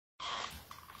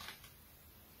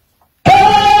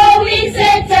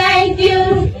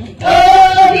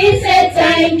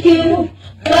thank you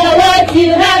for what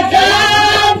you have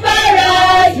done for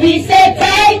us. We say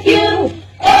thank you.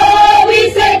 Oh, we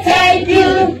say thank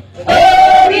you.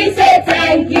 Oh, we say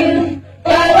thank you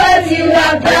for what you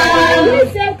have done. We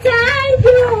say thank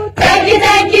you. Thank you,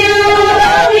 thank you.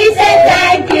 Oh, we say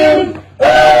thank you.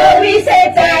 Oh, we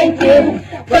say thank you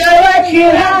for what you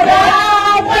have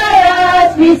done for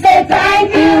us. We say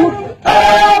thank you.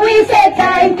 Oh, we say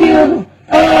thank you.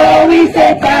 Oh, we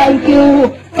say thank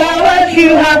you for what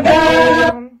you have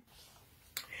done.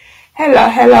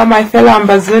 Hello, my fellow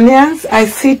Ambazonians. I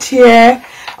sit here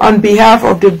on behalf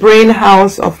of the Brain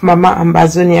House of Mama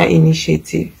Ambazonia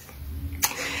Initiative.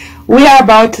 We are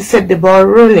about to set the ball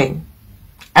rolling,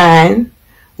 and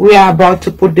we are about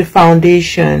to put the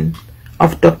foundation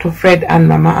of Dr. Fred and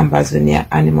Mama Ambazonia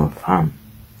Animal Farm.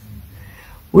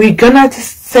 We're gonna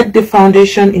set the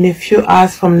foundation in a few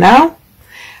hours from now,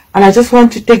 and I just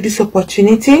want to take this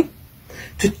opportunity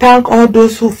to thank all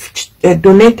those who've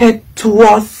donated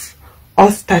towards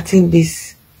us starting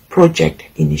this project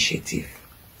initiative.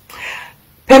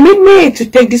 Permit me to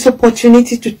take this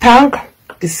opportunity to thank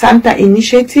the Santa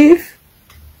Initiative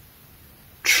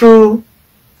through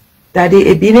Daddy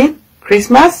Ebini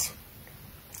Christmas,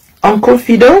 Uncle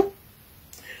Fido,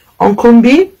 Uncle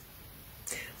Mbi,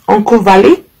 Uncle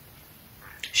Valley,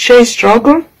 Shay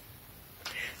Struggle,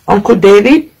 Uncle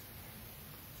David,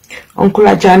 Uncle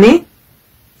Ajani,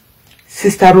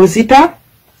 Sister Rosita,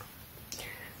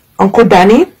 Uncle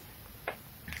Danny,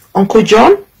 Uncle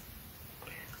John,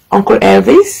 Uncle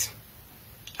Elvis,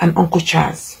 and Uncle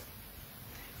Charles.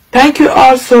 Thank you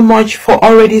all so much for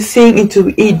already seeing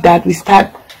into it that we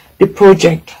start the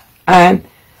project. And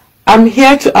I'm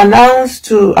here to announce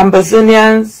to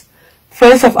Ambazonians,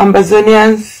 friends of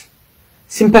Ambazonians,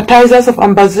 sympathizers of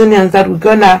Ambazonians, that we're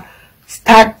gonna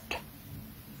start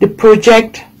the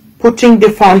project, putting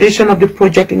the foundation of the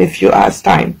project in a few hours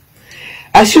time.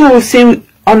 As you will see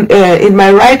on in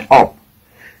my write-up,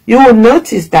 you will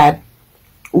notice that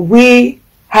we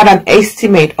had an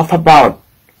estimate of about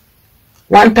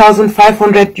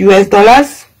 1,500 US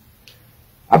dollars,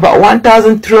 about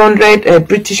 1,300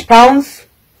 British pounds,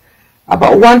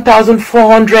 about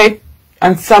 1,400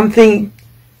 and something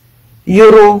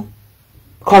euro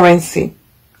currency,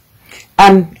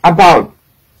 and about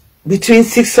between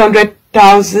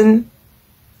 600,000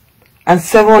 and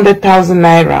 700,000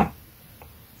 naira.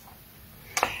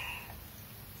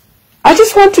 I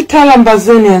just want to tell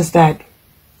Ambazonians that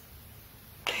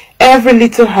every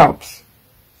little helps.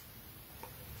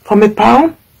 From a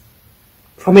pound,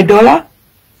 from a dollar,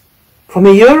 from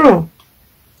a euro,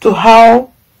 to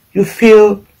how you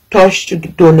feel touched to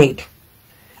donate.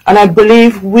 And I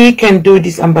believe we can do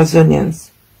this,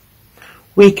 Ambazonians.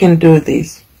 We can do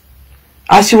this.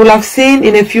 As you will have seen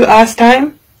in a few hours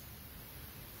time,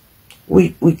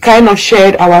 we kind of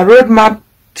shared our roadmap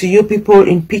to you people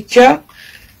in picture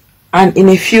and in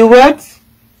a few words.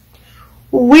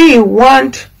 We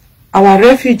want our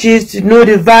refugees to know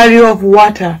the value of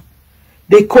water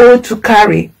they call to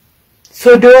carry,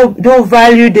 so they'll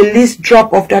value the least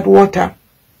drop of that water.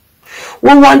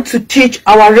 We want to teach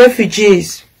our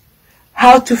refugees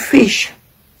how to fish,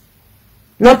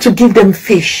 not to give them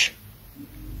fish.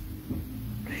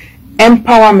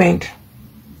 Empowerment,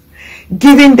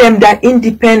 giving them that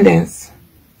independence,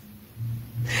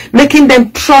 making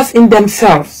them trust in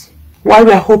themselves, while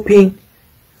we are hoping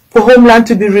for homeland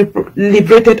to be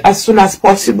liberated as soon as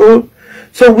possible,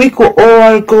 so we could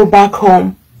all go back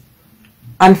home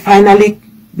and finally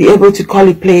be able to call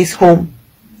a place home,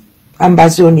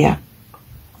 Ambazonia.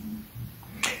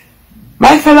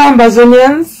 My fellow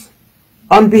Ambazonians,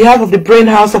 on behalf of the Brain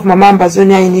House of Mama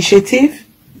Ambazonia Initiative,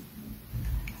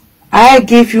 I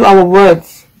give you our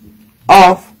words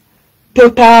of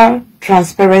total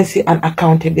transparency and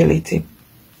accountability.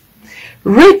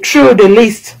 Read through the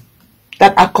list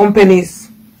that accompanies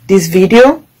this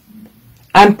video,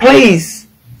 and please,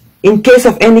 in case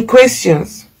of any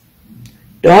questions,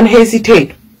 don't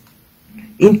hesitate.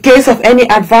 In case of any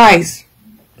advice,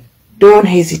 don't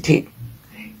hesitate.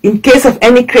 In case of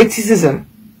any criticism,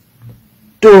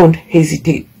 don't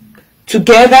hesitate.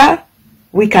 Together,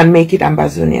 we can make it,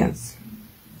 Ambazonians.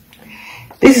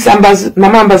 This is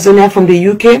Mama Ambazonia from the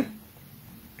UK.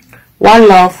 One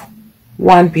love,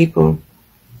 one people,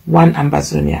 one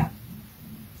Ambazonia.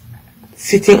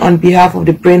 Sitting on behalf of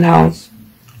the Brain House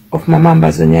of Mama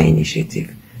Ambazonia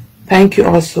Initiative. Thank you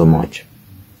all so much.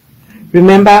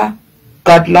 Remember,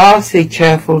 God loves a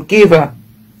cheerful giver.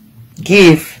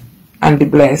 Give and be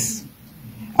blessed.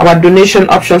 Our donation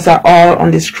options are all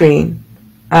on the screen.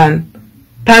 And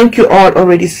thank you all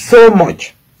already so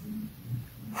much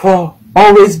for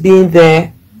always being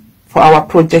there for our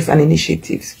projects and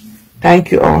initiatives.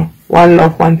 Thank you all. One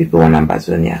love, one people, one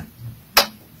Ambazonia.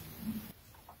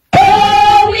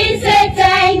 Oh, we say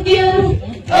thank you.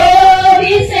 Oh,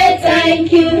 we say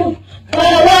thank you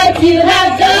for what you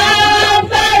have done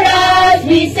for us.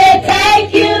 We say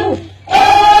thank you.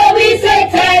 Oh, we say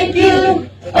thank you.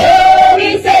 Oh,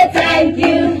 we say thank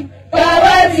you for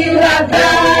what you have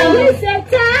done. We say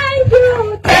thank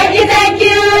you. Thank you, thank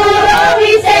you. Oh,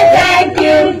 we say thank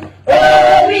you.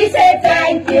 Oh, we say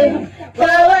thank you for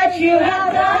what you have done.